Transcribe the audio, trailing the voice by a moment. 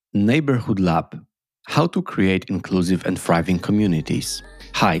Neighborhood Lab: How to Create Inclusive and Thriving Communities.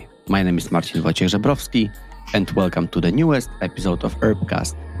 Hi, my name is Marcin Wojciech-Żebrowski, and welcome to the newest episode of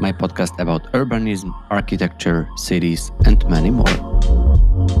Urbcast, my podcast about urbanism, architecture, cities, and many more.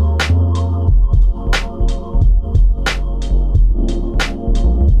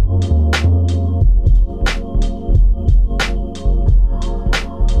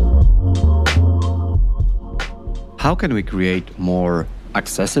 How can we create more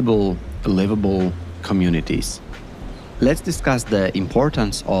accessible, livable communities? Let's discuss the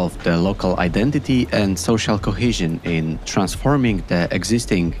importance of the local identity and social cohesion in transforming the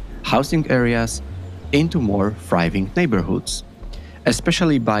existing housing areas into more thriving neighborhoods.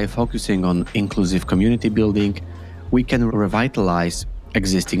 Especially by focusing on inclusive community building, we can revitalize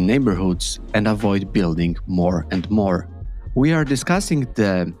existing neighborhoods and avoid building more and more. We are discussing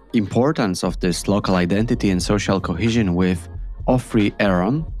the importance of this local identity and social cohesion with Ofri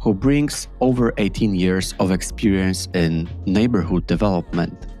Earon, who brings over 18 years of experience in neighborhood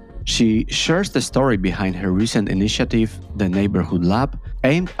development. She shares the story behind her recent initiative, the Neighborhood Lab,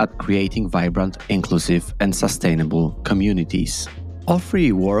 aimed at creating vibrant, inclusive, and sustainable communities.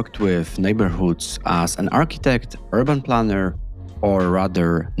 Ofri worked with neighborhoods as an architect, urban planner, or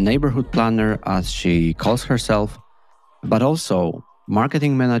rather neighborhood planner as she calls herself, but also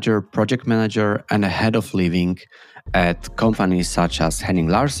marketing manager, project manager, and a head of living at companies such as Henning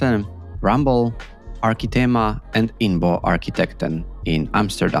Larsen, Ramble, Arkitema, and Inbo Architecten in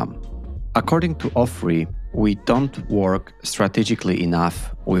Amsterdam. According to Ofri, we don't work strategically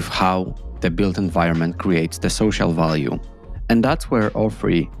enough with how the built environment creates the social value. And that's where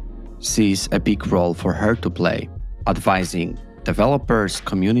Ofri sees a big role for her to play, advising developers,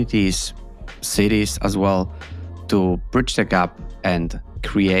 communities, cities as well, to bridge the gap and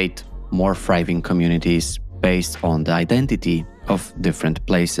create more thriving communities based on the identity of different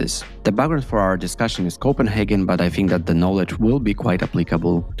places. The background for our discussion is Copenhagen, but I think that the knowledge will be quite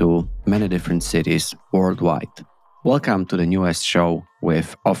applicable to many different cities worldwide. Welcome to the newest show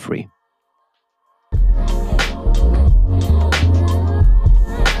with Ofri.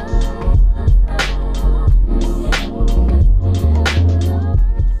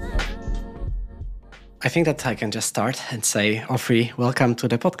 I think that I can just start and say, Ofri, welcome to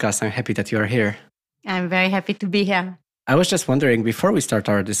the podcast. I'm happy that you are here. I'm very happy to be here. I was just wondering, before we start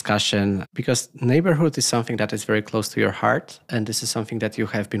our discussion, because neighborhood is something that is very close to your heart, and this is something that you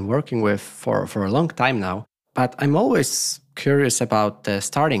have been working with for a long time now. But I'm always curious about the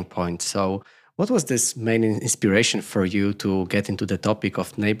starting point. So what was this main inspiration for you to get into the topic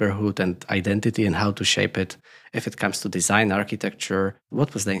of neighborhood and identity and how to shape it if it comes to design, architecture?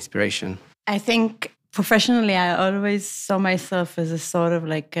 What was the inspiration? I think professionally, I always saw myself as a sort of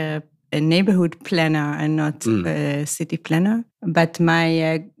like a neighborhood planner and not a city planner. But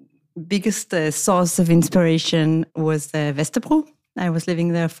my biggest source of inspiration was Vesterbro. I was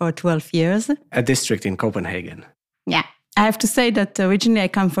living there for 12 years. A district in Copenhagen. Yeah. I have to say that originally I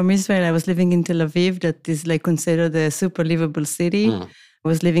come from Israel. I was living in Tel Aviv, that is like considered a super livable city. I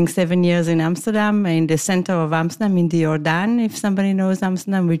was living 7 years in Amsterdam, in the center of Amsterdam, in the Jordaan, if somebody knows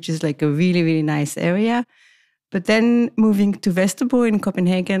Amsterdam, which is like a really, really nice area. But then moving to Vesterbro in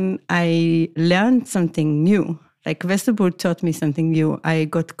Copenhagen, I learned something new. Like Vesterbro taught me something new. I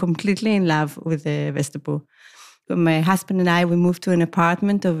got completely in love with Vesterbro. My husband and I, we moved to an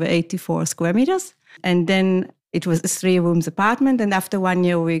apartment of 84 square meters. And then it was a 3-room apartment. And after 1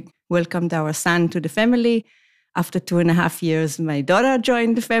 year, we welcomed our son to the family. After 2.5 years, my daughter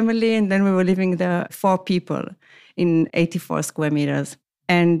joined the family. And then we were living there, 4 people in 84 square meters.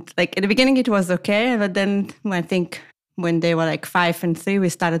 And like at the beginning, it was okay. But then I think when they were like 5 and 3, we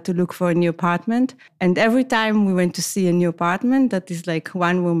started to look for a new apartment. And every time we went to see a new apartment that is like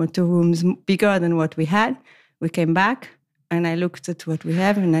 1 room or 2 rooms bigger than what we had, we came back and I looked at what we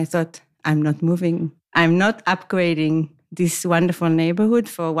have and I thought, I'm not moving. I'm not upgrading this wonderful neighborhood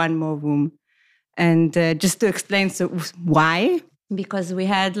for 1 more room. And just to explain why, because we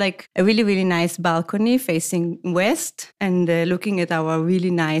had like a really, really nice balcony facing west and looking at our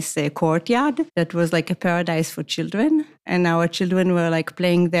really nice courtyard that was like a paradise for children. And our children were like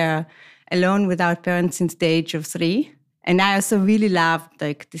playing there alone without parents since the age of 3. And I also really loved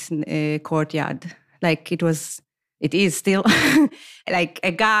like this courtyard. Like it is still like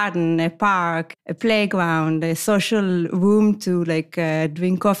a garden, a park, a playground, a social room to like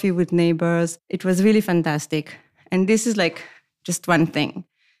drink coffee with neighbors. It was really fantastic. And this is like just one thing.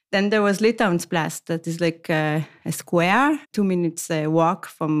 Then there was Litauensplatz, that is like a square, 2 minutes walk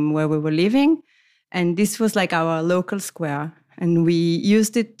from where we were living. And this was like our local square. And we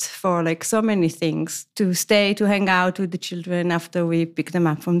used it for like so many things, to stay, to hang out with the children after we pick them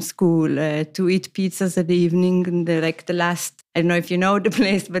up from school, to eat pizzas at the evening. And the last, I don't know if you know the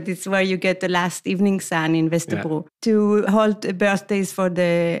place, but it's where you get the last evening sun in Vesterbro. To hold birthdays for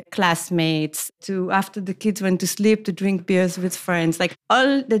the classmates, to after the kids went to sleep, to drink beers with friends. Like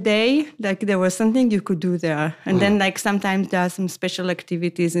all the day, like there was something you could do there. And then like sometimes there are some special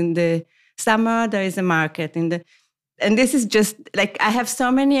activities in the summer. There is a market and this is just like, I have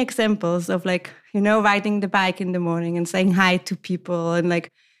so many examples of like, riding the bike in the morning and saying hi to people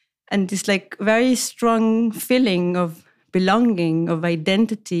and this like very strong feeling of belonging, of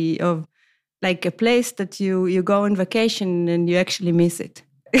identity, of like a place that you go on vacation and you actually miss it.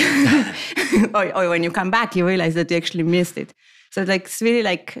 or when you come back, you realize that you actually missed it. So like, it's really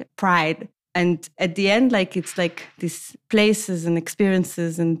like pride. And at the end, like it's like these places and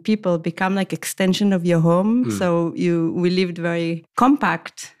experiences and people become like extension of your home. So we lived very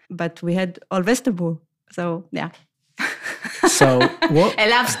compact, but we had all Vesterbro. So yeah. So what? A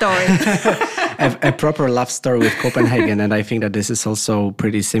love story. a proper love story with Copenhagen. And I think that this is also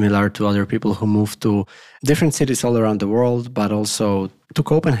pretty similar to other people who move to different cities all around the world, but also to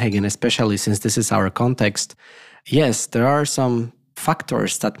Copenhagen, especially since this is our context. Yes, there are some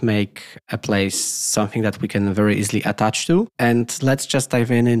factors that make a place something that we can very easily attach to. And let's just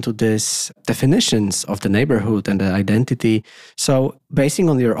dive into these definitions of the neighborhood and the identity. So basing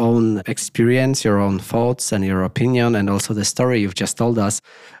on your own experience, your own thoughts and your opinion, and also the story you've just told us,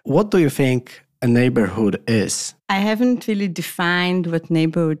 what do you think a neighborhood is? I haven't really defined what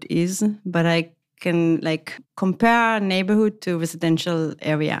neighborhood is, but I can like compare neighborhood to residential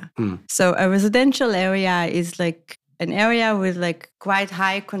area. So a residential area is like an area with like quite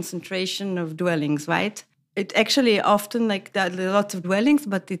high concentration of dwellings, right? It actually often like there are lots of dwellings,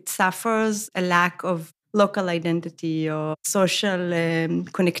 but it suffers a lack of local identity or social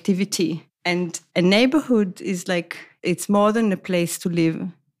connectivity. And a neighborhood is like, it's more than a place to live.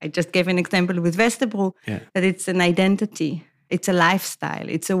 I just gave an example with Vesterbro, that it's an identity. It's a lifestyle.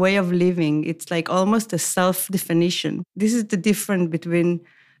 It's a way of living. It's like almost a self-definition. This is the difference between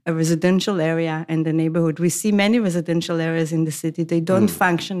a residential area and the neighborhood. We see many residential areas in the city. They don't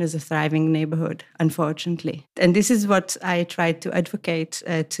function as a thriving neighborhood, unfortunately. And this is what I try to advocate,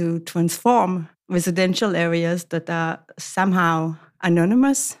 to transform residential areas that are somehow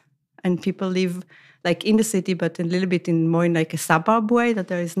anonymous and people live like in the city, but a little bit more in like a suburb way, that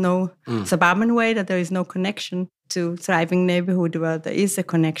there is no suburban way, that there is no connection to thriving neighborhood where there is a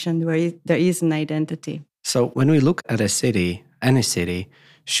connection, where there is an identity. So when we look at a city, any city,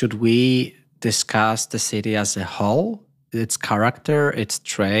 should we discuss the city as a whole, its character, its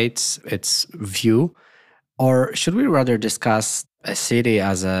traits, its view? Or should we rather discuss a city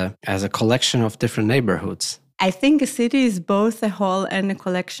as a collection of different neighborhoods? I think a city is both a whole and a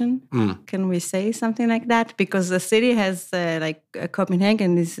collection. Can we say something like that? Because a city has,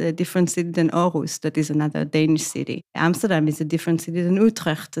 Copenhagen is a different city than Aarhus, that is another Danish city. Amsterdam is a different city than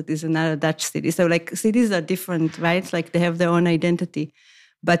Utrecht, that is another Dutch city. So like cities are different, right? Like they have their own identity.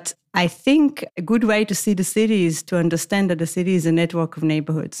 But I think a good way to see the city is to understand that the city is a network of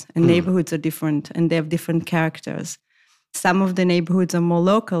neighborhoods. And neighborhoods are different and they have different characters. Some of the neighborhoods are more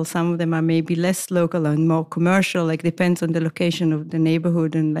local. Some of them are maybe less local and more commercial. Like depends on the location of the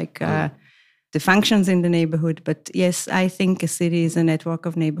neighborhood and the functions in the neighborhood. But yes, I think a city is a network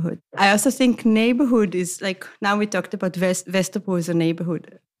of neighborhood. I also think neighborhood is like, now we talked about Vesterbro is a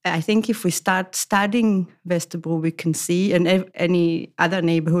neighborhood. I think if we start studying Vesterbro, we can see, and any other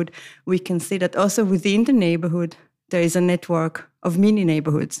neighborhood, we can see that also within the neighborhood, there is a network of mini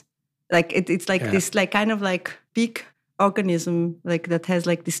neighborhoods. Like it's like this, like kind of like big organism, like that has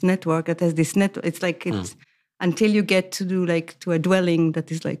like this network, that has this network. It's like it's until you get to do like to a dwelling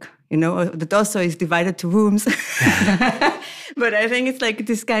that is like, that also is divided to rooms. But I think it's like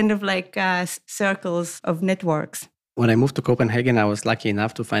this kind of like circles of networks. When I moved to Copenhagen, I was lucky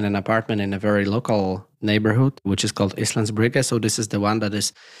enough to find an apartment in a very local neighborhood, which is called Islandsbrygge. So this is the one that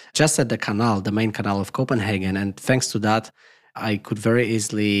is just at the canal, the main canal of Copenhagen. And thanks to that, I could very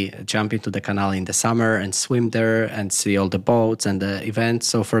easily jump into the canal in the summer and swim there and see all the boats and the events.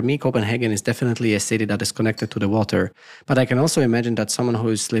 So for me, Copenhagen is definitely a city that is connected to the water. But I can also imagine that someone who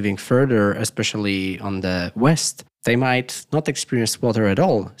is living further, especially on the west, they might not experience water at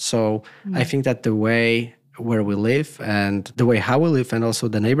all. So I think that the way where we live and the way how we live and also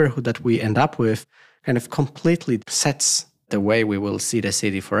the neighborhood that we end up with kind of completely sets the way we will see the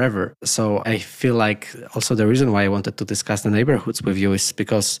city forever. So I feel like also the reason why I wanted to discuss the neighborhoods with you is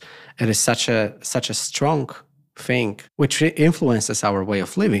because it is such a strong thing which influences our way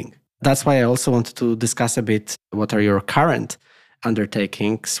of living. That's why I also wanted to discuss a bit what are your current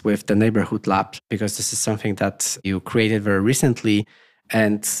undertakings with the Neighborhood Lab, because this is something that you created very recently.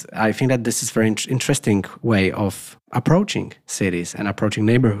 And I think that this is a very interesting way of approaching cities and approaching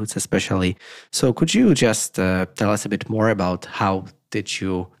neighborhoods especially. So could you just tell us a bit more about how did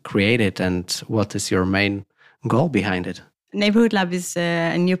you create it and what is your main goal behind it? Neighborhood Lab is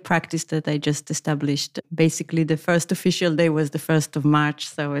a new practice that I just established. Basically, the first official day was the 1st of March,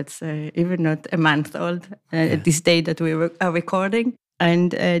 so it's even not a month old at this day that we are recording.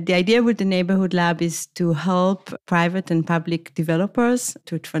 And the idea with the Neighborhood Lab is to help private and public developers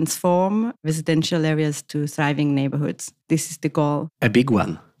to transform residential areas to thriving neighborhoods. This is the goal. A big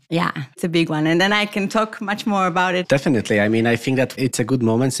one. Yeah, it's a big one. And then I can talk much more about it. Definitely. I mean, I think that it's a good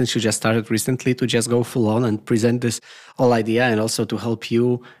moment since you just started recently to just go full on and present this whole idea and also to help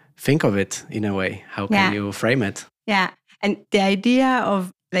you think of it in a way. How can you frame it? Yeah. And the idea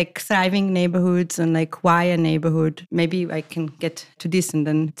of like thriving neighborhoods and like why a neighborhood, maybe I can get to this and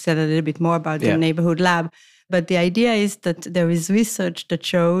then tell a little bit more about the Neighborhood Lab. But the idea is that there is research that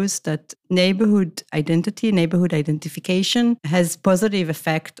shows that neighborhood identity, neighborhood identification has positive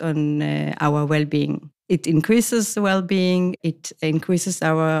effect on our well-being. It increases well-being, it increases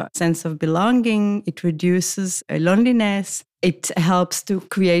our sense of belonging, it reduces loneliness, it helps to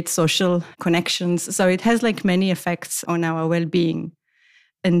create social connections. So it has like many effects on our well-being.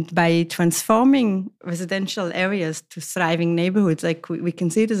 And by transforming residential areas to thriving neighborhoods, like we can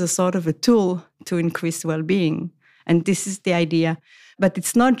see it as a sort of a tool to increase well-being. And this is the idea. But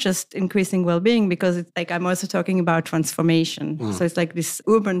it's not just increasing well-being, because it's like I'm also talking about transformation. So it's like this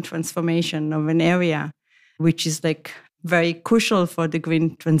urban transformation of an area, which is like very crucial for the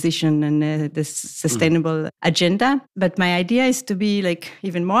green transition and the sustainable agenda. But my idea is to be like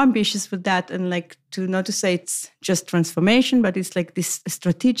even more ambitious with that, and like to not to say it's just transformation, but it's like this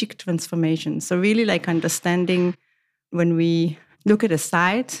strategic transformation. So really like understanding when we look at a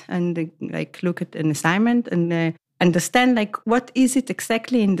site and like look at an assignment and understand like what is it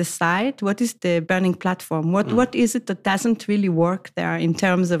exactly in the site? What is the burning platform? What is it that doesn't really work there in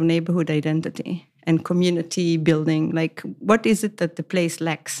terms of neighborhood identity and community building? Like what is it that the place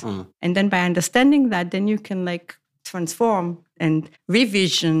lacks? And then by understanding that, then you can like transform and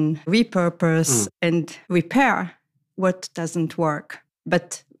revision, repurpose and repair what doesn't work.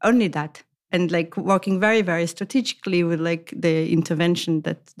 But only that. And like working very, very strategically with like the intervention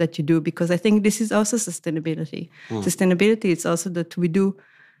that you do, because I think this is also sustainability. Sustainability is also that we do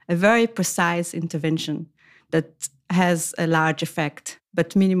a very precise intervention that has a large effect,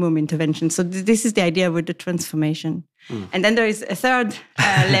 but minimum intervention. So this is the idea with the transformation. And then there is a third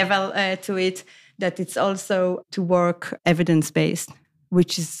level to it, that it's also to work evidence-based,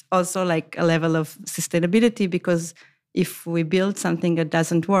 which is also like a level of sustainability, because if we build something that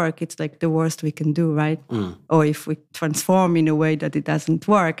doesn't work, it's like the worst we can do, right? Or if we transform in a way that it doesn't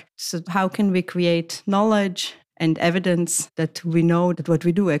work. So how can we create knowledge and evidence that we know that what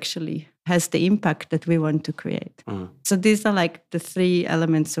we do actually has the impact that we want to create? So these are like the three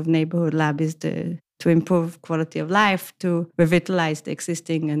elements of Neighborhood Lab, is to improve quality of life, to revitalize the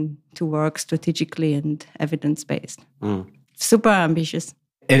existing, and to work strategically and evidence-based. Super ambitious.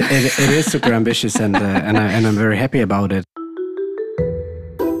 It is super ambitious, and I'm very happy about it.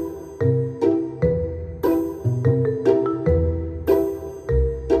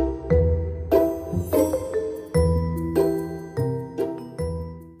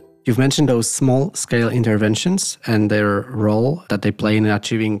 You've mentioned those small-scale interventions and their role that they play in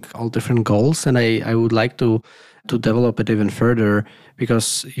achieving all different goals, and I would like to develop it even further,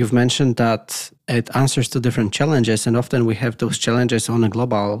 because you've mentioned that it answers to different challenges, and often we have those challenges on a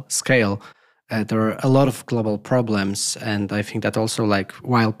global scale. There are a lot of global problems, and I think that also, like,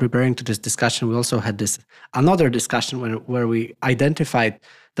 while preparing to this discussion, we also had another discussion where we identified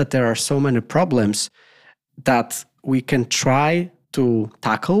that there are so many problems that we can try to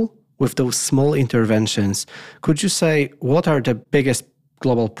tackle with those small interventions. Could you say what are the biggest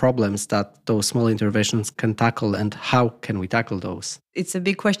global problems that those small interventions can tackle, and how can we tackle those? It's a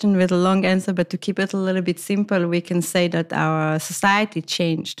big question with a long answer, but to keep it a little bit simple, we can say that our society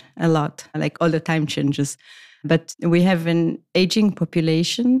changed a lot, like all the time changes. But we have an aging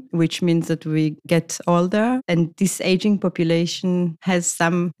population, which means that we get older, and this aging population has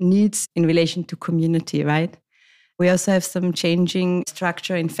some needs in relation to community, right? We also have some changing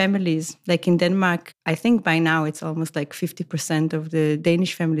structure in families. Like in Denmark, I think by now it's almost like 50% of the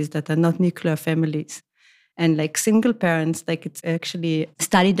Danish families that are not nuclear families. And like single parents, like it's actually a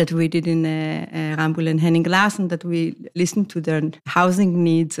study that we did in Rambul and Henning Larsen, that we listened to their housing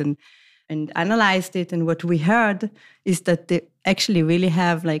needs and analyzed it. And what we heard is that the actually really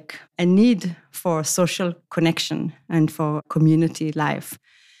have like a need for social connection and for community life.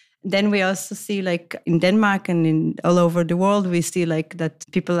 Then we also see like in Denmark and in all over the world, we see like that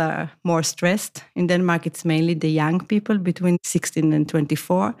people are more stressed. In Denmark, it's mainly the young people between 16 and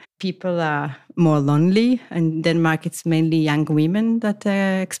 24. People are more lonely. In Denmark, it's mainly young women that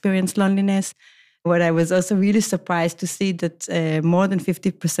experience loneliness. What I was also really surprised to see that more than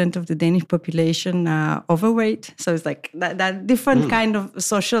 50% of the Danish population are overweight. So it's like that different kind of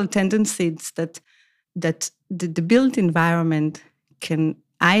social tendencies that the built environment can.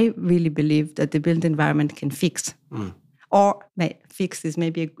 I really believe that the built environment can fix. Or fix is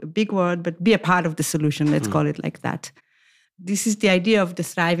maybe a big word, but be a part of the solution. Let's call it like that. This is the idea of the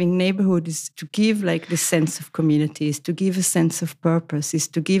thriving neighborhood, is to give like the sense of community, is to give a sense of purpose, is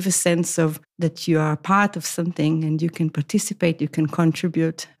to give a sense of that you are a part of something and you can participate, you can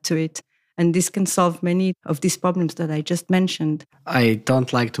contribute to it. And this can solve many of these problems that I just mentioned. I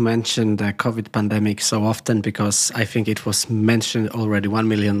don't like to mention the COVID pandemic so often because I think it was mentioned already 1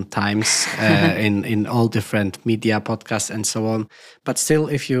 million times in all different media, podcasts and so on. But still,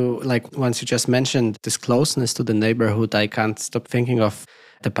 if you, like, once you just mentioned this closeness to the neighborhood, I can't stop thinking of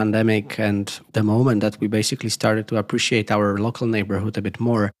the pandemic and the moment that we basically started to appreciate our local neighborhood a bit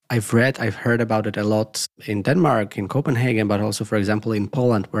more. I've heard about it a lot in Denmark, in Copenhagen, but also, for example, in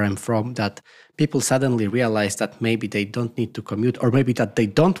Poland, where I'm from, that people suddenly realize that maybe they don't need to commute, or maybe that they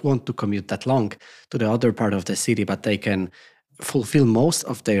don't want to commute that long to the other part of the city, but they can fulfill most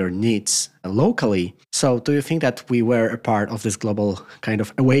of their needs locally. So do you think that we were a part of this global kind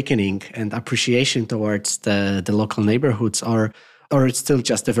of awakening and appreciation towards the local neighborhoods, or it's still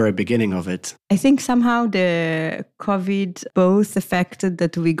just the very beginning of it? I think somehow the COVID both affected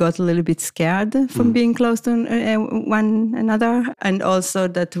that we got a little bit scared from being close to one another, and also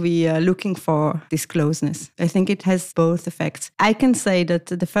that we are looking for this closeness. I think it has both effects. I can say that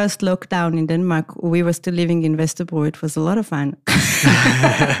the first lockdown in Denmark, we were still living in Vesterbro. It was a lot of fun.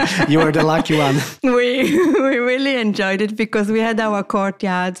 You were the lucky one. We really enjoyed it because we had our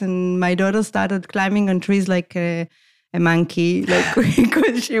courtyards, and my daughter started climbing on trees like a monkey, like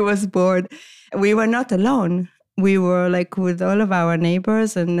because she was bored. We were not alone. We were like with all of our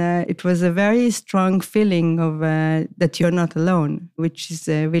neighbors, and it was a very strong feeling of that you're not alone, which is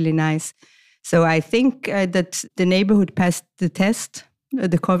really nice. So I think that the neighborhood passed the test,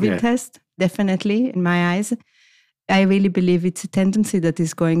 the COVID test, definitely in my eyes. I really believe it's a tendency that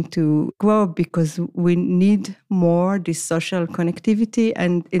is going to grow because we need more this social connectivity.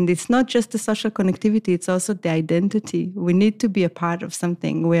 And it's not just the social connectivity, it's also the identity. We need to be a part of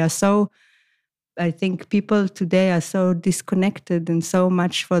something. I think people today are so disconnected and so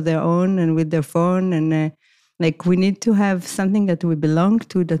much for their own and with their phone. And like we need to have something that we belong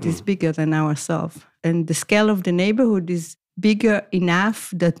to that is bigger than ourselves. And the scale of the neighborhood is bigger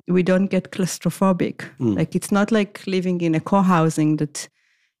enough that we don't get claustrophobic. Like it's not like living in a co-housing that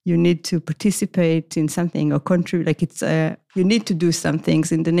you need to participate in something or contribute. Like it's you need to do some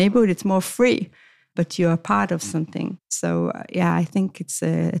things. In the neighborhood, it's more free, but you're part of something. So I think it's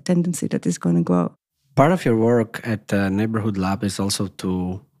a tendency that is going to grow. Part of your work at the Neighborhood Lab is also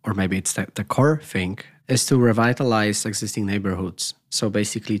to, or maybe it's the core thing, is to revitalize existing neighborhoods. So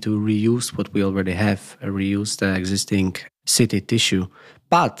basically to reuse what we already have, reuse the existing city tissue.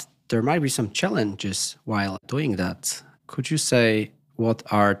 But there might be some challenges while doing that. Could you say what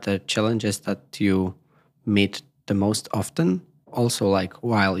are the challenges that you meet the most often? Also, like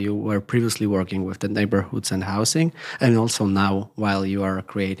while you were previously working with the neighborhoods and housing, and also now while you are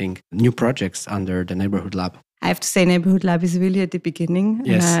creating new projects under the Neighborhood Lab. I have to say, Neighborhood Lab is really at the beginning.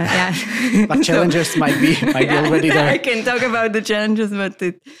 Yes, but challenges might be already there. I can talk about the challenges, but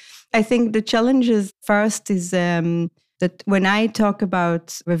I think the challenges first is that when I talk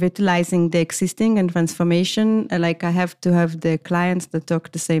about revitalizing the existing and transformation, like I have to have the clients that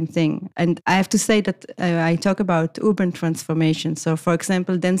talk the same thing. And I have to say that I talk about urban transformation. So for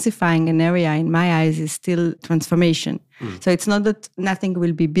example, densifying an area in my eyes is still transformation. So it's not that nothing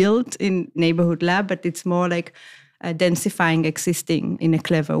will be built in Neighborhood Lab, but it's more like densifying existing in a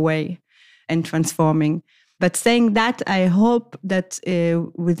clever way and transforming. But saying that, I hope that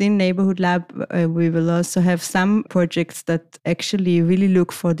within Neighborhood Lab, we will also have some projects that actually really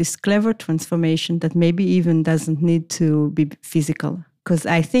look for this clever transformation that maybe even doesn't need to be physical. Because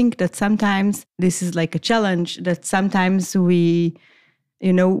I think that sometimes this is like a challenge, that sometimes we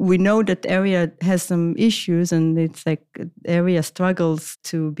know that area has some issues and it's like area struggles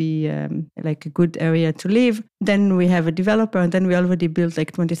to be like a good area to live. Then we have a developer and then we already built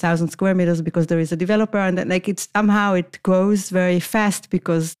like 20,000 square meters because there is a developer, and then like it grows very fast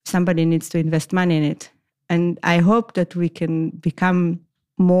because somebody needs to invest money in it. And I hope that we can become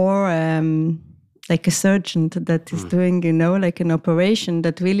more like a surgeon that is doing, like an operation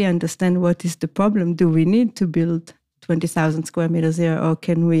that really understand what is the problem. Do we need to build 20,000 square meters here, or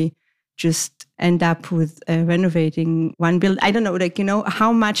can we just end up with renovating one building? I don't know,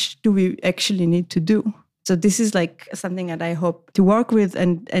 how much do we actually need to do? So this is like something that I hope to work with.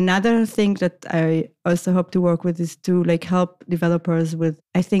 And another thing that I also hope to work with is to like help developers with,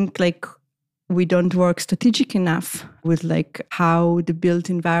 I think like we don't work strategic enough with like how the built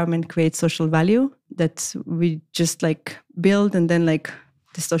environment creates social value, that we just like build and then like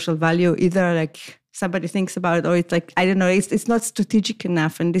the social value either like somebody thinks about it or it's like, I don't know, it's not strategic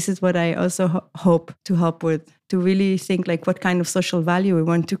enough. And this is what I also hope to help with, to really think like what kind of social value we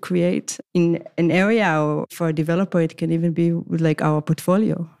want to create in an area, or for a developer, it can even be with like our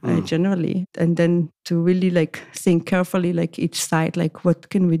portfolio generally. And then to really like think carefully, like each site, like what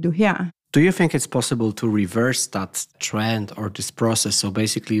can we do here? Do you think it's possible to reverse that trend or this process? So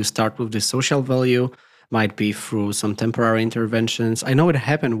basically you start with the social value, might be through some temporary interventions. I know it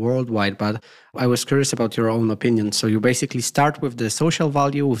happened worldwide, but I was curious about your own opinion. So you basically start with the social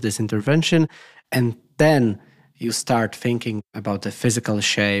value, with this intervention, and then you start thinking about the physical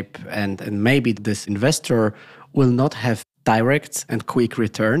shape, and maybe this investor will not have direct and quick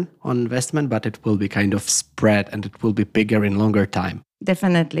return on investment, but it will be kind of spread and it will be bigger in longer time.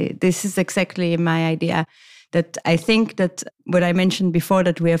 Definitely. This is exactly my idea. That I think that what I mentioned before,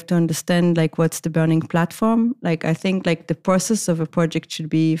 that we have to understand like what's the burning platform. Like I think like the process of a project should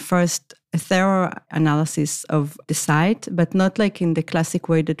be first a thorough analysis of the site, but not like in the classic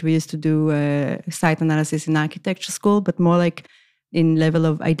way that we used to do site analysis in architecture school, but more like in level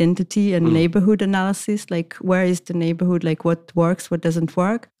of identity and neighborhood analysis, like where is the neighborhood, like what works, what doesn't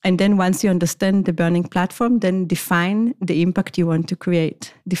work. And then once you understand the burning platform, then define the impact you want to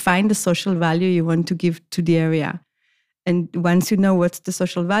create. Define the social value you want to give to the area. And once you know what's the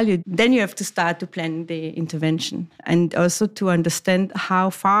social value, then you have to start to plan the intervention. And also to understand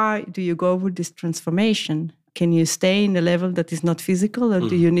how far do you go with this transformation. Can you stay in a level that is not physical, or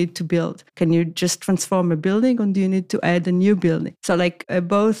do you need to build? Can you just transform a building, or do you need to add a new building? So like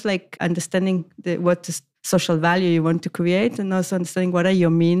both like understanding what the social value you want to create, and also understanding what are your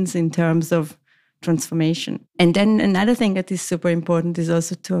means in terms of transformation. And then another thing that is super important is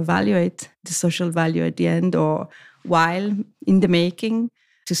also to evaluate the social value at the end or while in the making,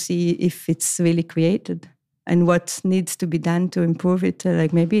 to see if it's really created. And what needs to be done to improve it.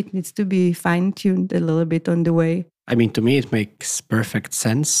 Like maybe it needs to be fine-tuned a little bit on the way. I mean, to me, it makes perfect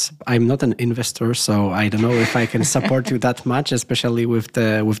sense. I'm not an investor, so I don't know if I can support you that much, especially with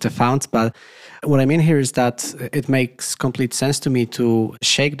the funds. But what I mean here is that it makes complete sense to me to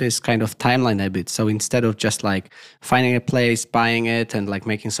shake this kind of timeline a bit. So instead of just like finding a place, buying it, and like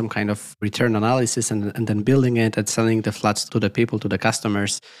making some kind of return analysis and then building it and selling the flats to the people, to the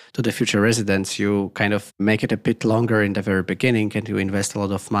customers, to the future residents, you kind of make it a bit longer in the very beginning, and you invest a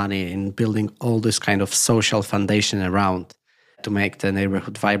lot of money in building all this kind of social foundation around to make the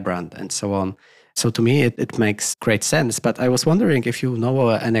neighborhood vibrant and so on. So to me, it makes great sense. But I was wondering if you know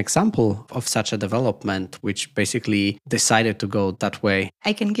an example of such a development which basically decided to go that way.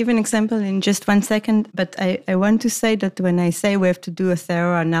 I can give an example in just 1 second, but I want to say that when I say we have to do a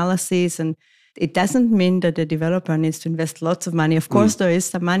thorough analysis, and it doesn't mean that the developer needs to invest lots of money. Of course, there is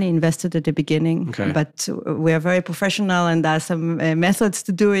some money invested at the beginning, but we are very professional and there are some methods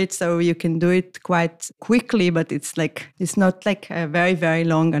to do it. So you can do it quite quickly, but it's not like a very, very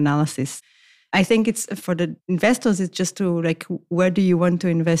long analysis. I think it's for the investors, it's just to like, where do you want to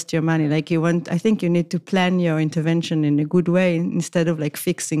invest your money? I think you need to plan your intervention in a good way instead of like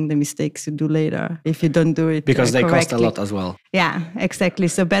fixing the mistakes you do later if you don't do it because they correctly. Cost a lot as well. Yeah, exactly.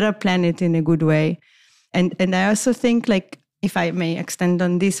 So better plan it in a good way. And I also think, like, if I may extend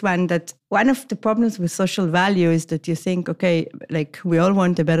on this one, that one of the problems with social value is that you think, okay, like we all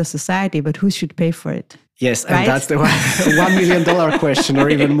want a better society, but who should pay for it? Yes, right? And that's the $1 million question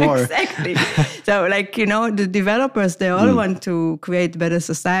or even more. Exactly. So like, the developers, they all want to create better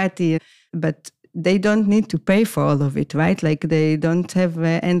society, but they don't need to pay for all of it, right? Like they don't have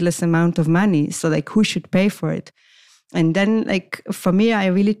an endless amount of money. So like who should pay for it? And then like for me, I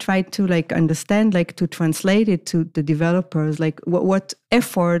really tried to like understand, like to translate it to the developers, like what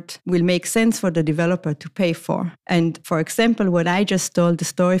effort will make sense for the developer to pay for. And for example, what I just told the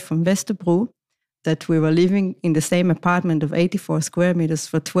story from Westerbro, that we were living in the same apartment of 84 square meters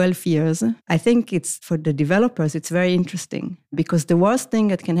for 12 years. I think it's for the developers, it's very interesting because the worst thing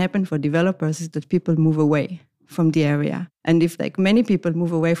that can happen for developers is that people move away from the area. And if like many people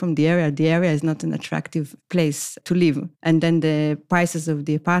move away from the area is not an attractive place to live. And then the prices of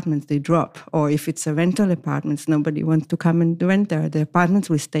the apartments, they drop. Or if it's a rental apartments, nobody wants to come and rent there. The apartments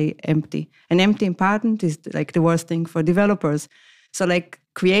will stay empty. An empty apartment is like the worst thing for developers. So like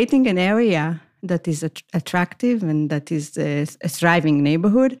creating an area that is attractive and that is a thriving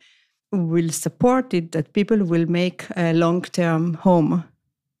neighborhood will support it, that people will make a long-term home.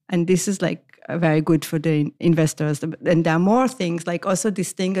 And this is like very good for the investors. And there are more things, like also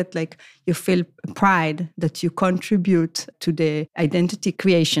this thing that like you feel pride that you contribute to the identity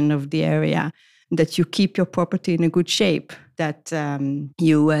creation of the area, that you keep your property in a good shape, that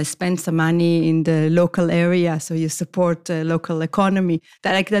you spend some money in the local area, so you support the local economy.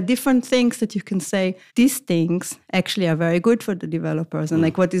 That like there are different things that you can say, these things actually are very good for the developers. And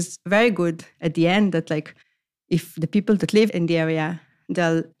like what is very good at the end, that like if the people that live in the area,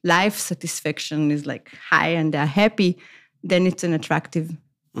 their life satisfaction is like high and they're happy, then it's an attractive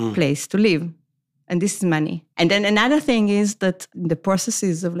place to live. And this is money. And then another thing is that the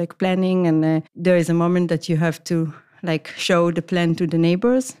processes of like planning, and there is a moment that you have to like show the plan to the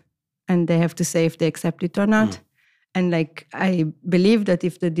neighbors and they have to say if they accept it or not. And like, I believe that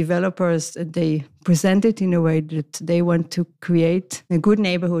if the developers, they present it in a way that they want to create a good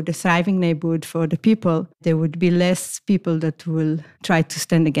neighborhood, a thriving neighborhood for the people, there would be less people that will try to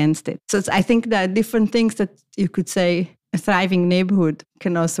stand against it. So I think there are different things that you could say a thriving neighborhood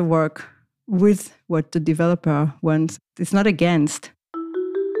can also work with what the developer wants. It's not against.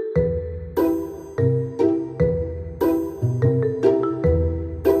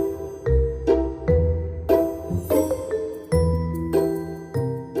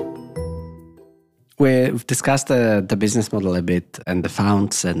 We've discussed the business model a bit and the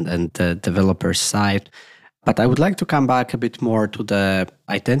founds and the developer side. But I would like to come back a bit more to the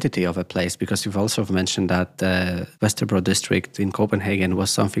identity of a place, because you've also mentioned that the Westerbro district in Copenhagen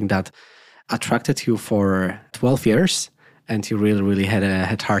was something that attracted you for 12 years and you really had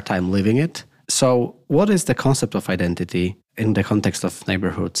a hard time living it. So what is the concept of identity in the context of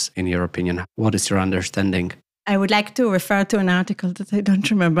neighborhoods, in your opinion? What is your understanding? I would like to refer to an article that I don't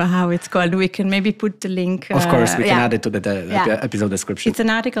remember how it's called. We can maybe put the link. Of course, we can add it to the episode description. It's an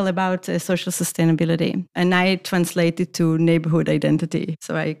article about social sustainability, and I translated to neighborhood identity.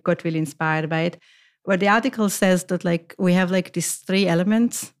 So I got really inspired by it. But the article says that like we have like these three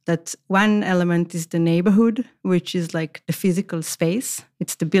elements. That one element is the neighborhood, which is like the physical space.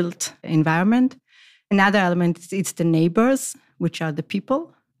 It's the built environment. Another element is it's the neighbors, which are the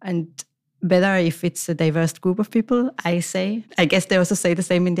people. And better if it's a diverse group of people, I say. I guess they also say the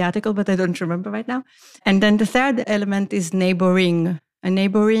same in the article, but I don't remember right now. And then the third element is neighboring. And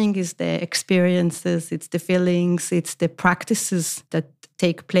neighboring is the experiences, it's the feelings, it's the practices that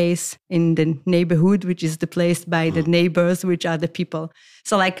take place in the neighborhood, which is the place by the neighbors, which are the people.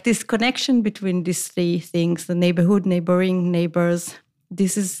 So like this connection between these three things, the neighborhood, neighboring, neighbors,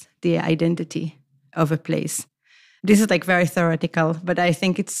 this is the identity of a place. This is like very theoretical, but I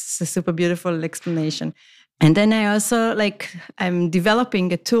think it's a super beautiful explanation. And then I also I'm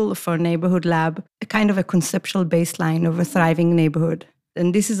developing a tool for Neighborhood Lab, a kind of a conceptual baseline of a thriving neighborhood.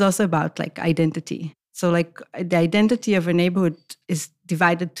 And this is also about like identity. So like the identity of a neighborhood is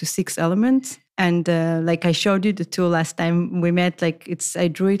divided to 6 elements. And like I showed you the tool last time we met, I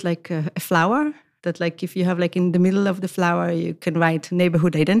drew it like a flower. That like if you have like in the middle of the flower, you can write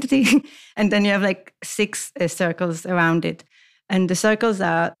neighborhood identity. And then you have like 6 circles around it. And the circles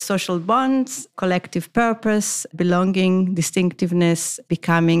are social bonds, collective purpose, belonging, distinctiveness,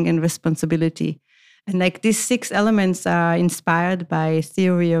 becoming, and responsibility. And like these 6 elements are inspired by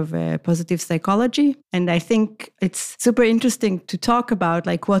theory of positive psychology. And I think it's super interesting to talk about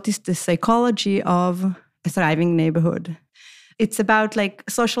like what is the psychology of a thriving neighborhood. It's about like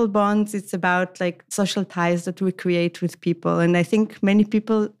social bonds. It's about like social ties that we create with people. And I think many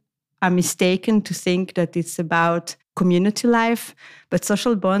people are mistaken to think that it's about community life. But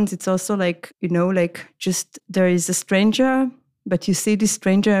social bonds, it's also like, just there is a stranger, but you see this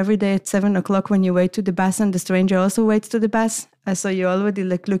stranger every day at 7:00 when you wait to the bus, and the stranger also waits to the bus. So you already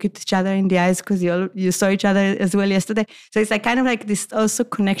like look at each other in the eyes because you saw each other as well yesterday. So it's like kind of like this also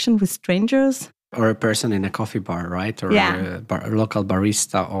connection with strangers. Or a person in a coffee bar, right? Or a local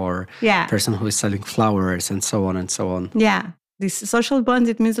barista, or a person who is selling flowers, and so on and so on. Yeah. These social bonds,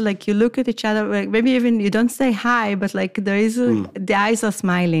 it means like you look at each other, like maybe even you don't say hi, but like there is, the eyes are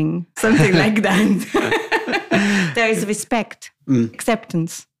smiling, something like that. There is respect,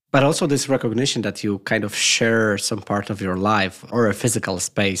 acceptance. But also this recognition that you kind of share some part of your life or a physical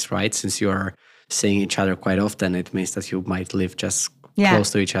space, right? Since you are seeing each other quite often, it means that you might live just close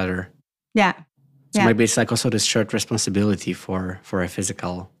to each other. Yeah. So maybe it's like also this shared responsibility for a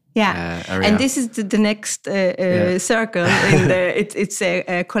physical area. And this is the next circle. It's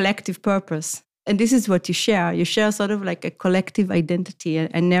a collective purpose. And this is what you share. You share sort of like a collective identity,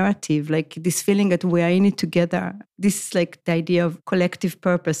 a narrative, like this feeling that we are in it together. This is like the idea of collective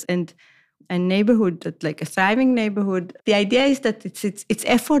purpose. And a neighborhood, that like a thriving neighborhood, the idea is that it's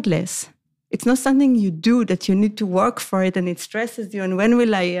effortless. It's not something you do, that you need to work for it and it stresses you. And when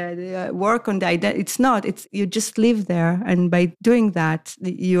will I work on the identity? It's not. You just live there. And by doing that,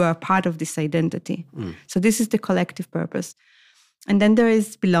 you are part of this identity. So this is the collective purpose. And then there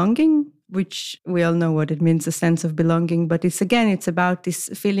is belonging, which we all know what it means, a sense of belonging. But it's about this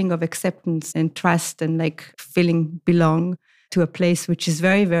feeling of acceptance and trust and like feeling belong to a place, which is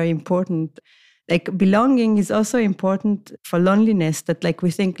very, very important. Like belonging is also important for loneliness, that like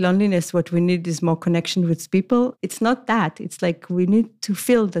we think loneliness, what we need is more connection with people. It's not that. It's like we need to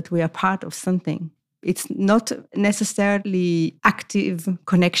feel that we are part of something. It's not necessarily active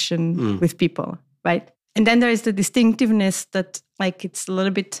connection with people, right? And then there is the distinctiveness that like it's a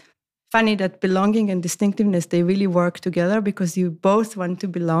little bit funny that belonging and distinctiveness, they really work together because you both want to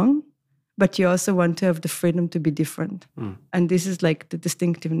belong, but you also want to have the freedom to be different. And this is like the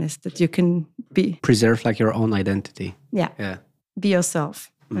distinctiveness that you can be. Preserve like your own identity. Yeah. Be yourself.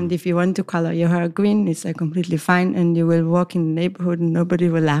 And if you want to color your hair green, it's completely fine. And you will walk in the neighborhood and nobody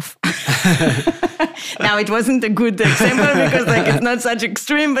will laugh. Now, it wasn't a good example because like it's not such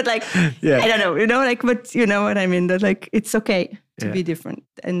extreme, but like, I don't know, like, but you know what I mean? That like, it's okay to be different.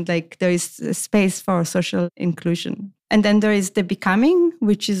 And like, there is a space for social inclusion. And then there is the becoming,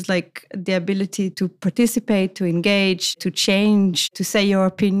 which is like the ability to participate, to engage, to change, to say your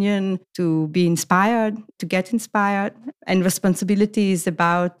opinion, to be inspired, to get inspired. And responsibility is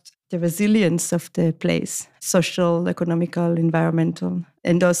about the resilience of the place, social, economical, environmental,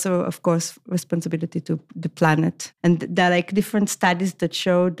 and also, of course, responsibility to the planet. And there are like different studies that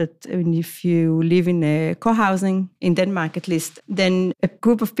show that if you live in a co-housing, in Denmark at least, then a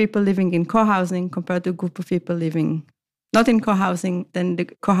group of people living in co-housing compared to a group of people living not in co-housing, then the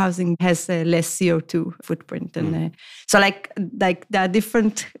co-housing has a less CO2 footprint. And so like there are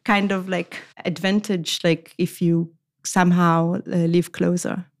different kind of like advantage, like if you somehow live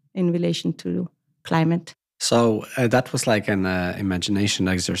closer in relation to climate. So that was like an imagination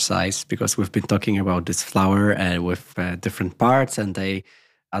exercise, because we've been talking about this flower with different parts, and they,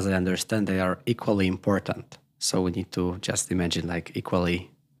 as I understand, they are equally important. So we need to just imagine like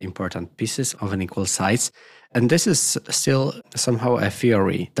equally important pieces of an equal size. And this is still somehow a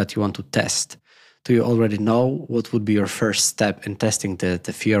theory that you want to test. Do you already know what would be your first step in testing the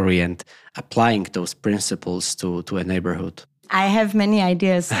theory and applying those principles to a neighborhood? I have many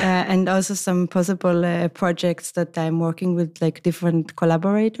ideas and also some possible projects that I'm working with like different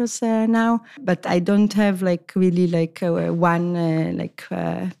collaborators now. But I don't have like really like one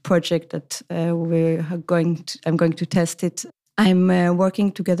project that I'm going to test it. I'm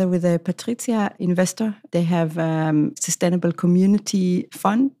working together with a Patrizia investor. They have sustainable community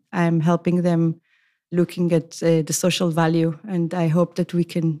fund. I'm helping them looking at the social value, and I hope that we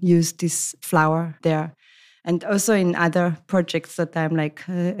can use this flower there. And also in other projects that I'm like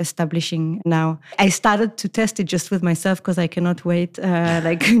establishing now. I started to test it just with myself because I cannot wait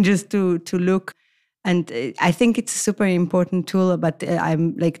like just to look. And I think it's a super important tool, but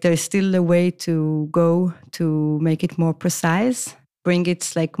I'm like, there's still a way to go to make it more precise, bring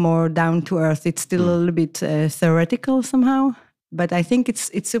it like more down to earth. It's still a little bit theoretical somehow, but I think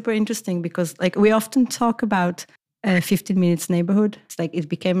it's super interesting because like we often talk about 15 minutes neighborhood. It's like it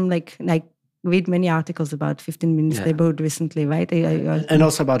became like read many articles about 15 minutes neighborhood recently, right? And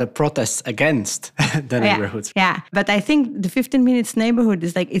also about the protests against the neighborhoods. Yeah, but I think the 15 minutes neighborhood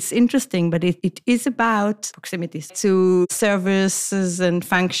is like, it's interesting, but it is about proximities to services and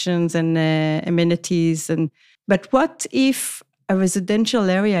functions and amenities. But what if a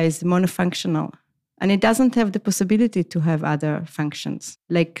residential area is monofunctional and it doesn't have the possibility to have other functions?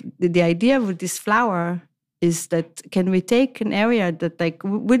 Like the idea with this flower is that can we take an area that like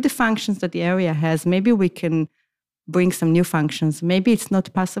with the functions that the area has, maybe we can bring some new functions. Maybe it's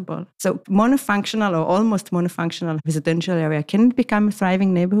not possible. So monofunctional or almost monofunctional residential area, can it become a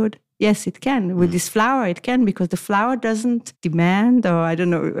thriving neighborhood? Yes, it can. With this flower, it can, because the flower doesn't demand, or I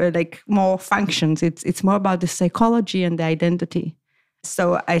don't know, like more functions. It's more about the psychology and the identity.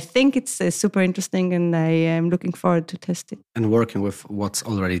 So I think it's super interesting, and I am looking forward to test it. And working with what's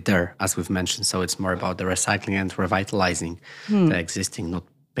already there, as we've mentioned. So it's more about the recycling and revitalizing the existing, not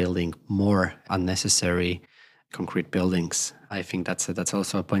building more unnecessary concrete buildings. I think that's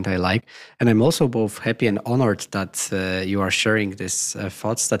also a point I like. And I'm also both happy and honored that you are sharing these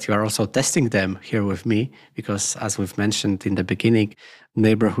thoughts, that you are also testing them here with me, because as we've mentioned in the beginning,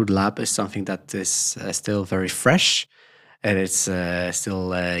 Neighborhood Lab is something that is still very fresh, and it's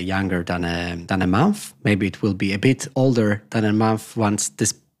still younger than a month. Maybe it will be a bit older than a month once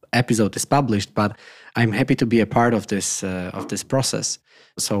this episode is published, but I'm happy to be a part of this process.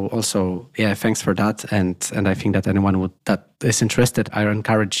 So also, yeah, thanks for that. And I think that anyone that is interested, I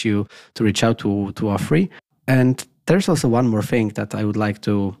encourage you to reach out to Ofri. And there's also one more thing that I would like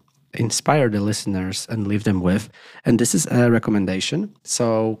to inspire the listeners and leave them with. And this is a recommendation.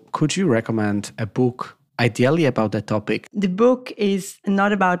 So could you recommend a book, ideally about the topic? The book is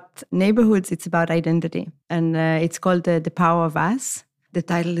not about neighborhoods, it's about identity. And it's called The Power of Us. The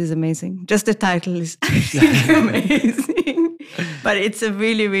title is amazing. Just the title is amazing. But it's a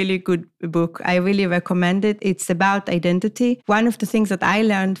really, really good book. I really recommend it. It's about identity. One of the things that I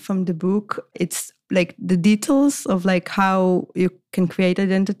learned from the book, it's like the details of like how you can create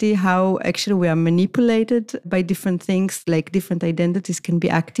identity, how actually we are manipulated by different things, like different identities can be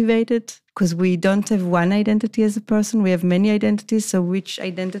activated, because we don't have one identity as a person. We have many identities. So which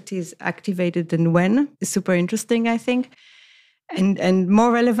identity is activated and when is super interesting, I think. And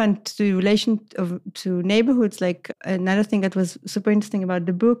more relevant to relation to neighborhoods, like another thing that was super interesting about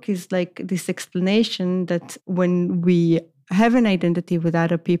the book is like this explanation that when we have an identity with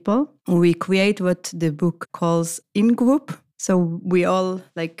other people, we create what the book calls in-group. So we all,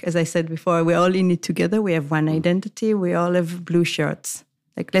 like, as I said before, we're all in it together. We have one identity. We all have blue shirts.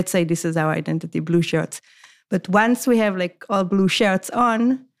 Like, let's say this is our identity, blue shirts. But once we have like all blue shirts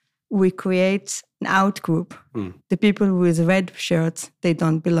on, we create an out group. The people with red shirts, they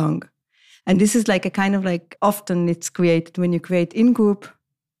don't belong. And this is like a kind of like, often it's created when you create in-group,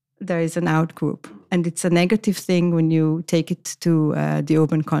 there is an out group. And it's a negative thing when you take it to the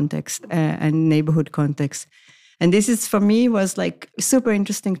urban context and neighborhood context. And this is, for me, was like super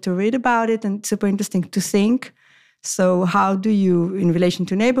interesting to read about it and super interesting to think. So how do you, in relation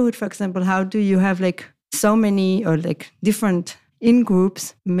to neighborhood, for example, how do you have like so many or like different in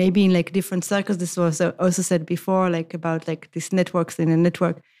groups, maybe in like different circles? This was also said before, like about like these networks in a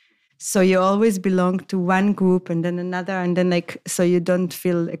network. So you always belong to one group and then another, and then like, so you don't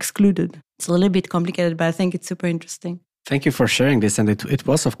feel excluded. It's a little bit complicated, but I think it's super interesting. Thank you for sharing this. And it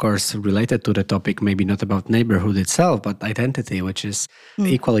was, of course, related to the topic, maybe not about neighborhood itself, but identity, which is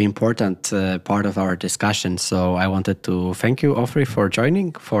equally important part of our discussion. So I wanted to thank you, Ofri, for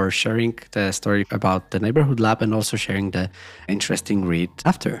joining, for sharing the story about the Neighborhood Lab and also sharing the interesting read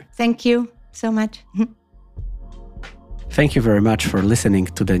after. Thank you so much. Thank you very much for listening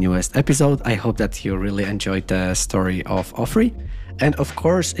to the newest episode. I hope that you really enjoyed the story of Ofri. And of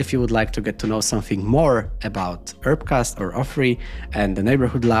course, if you would like to get to know something more about Urbcast or Ofri and the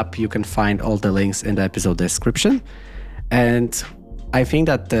Neighborhood Lab, you can find all the links in the episode description. And I think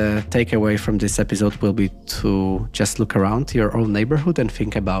that the takeaway from this episode will be to just look around your own neighborhood and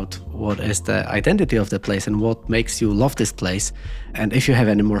think about what is the identity of the place and what makes you love this place. And if you have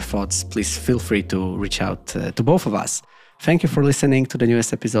any more thoughts, please feel free to reach out to both of us. Thank you for listening to the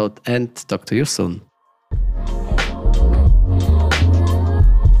newest episode and talk to you soon.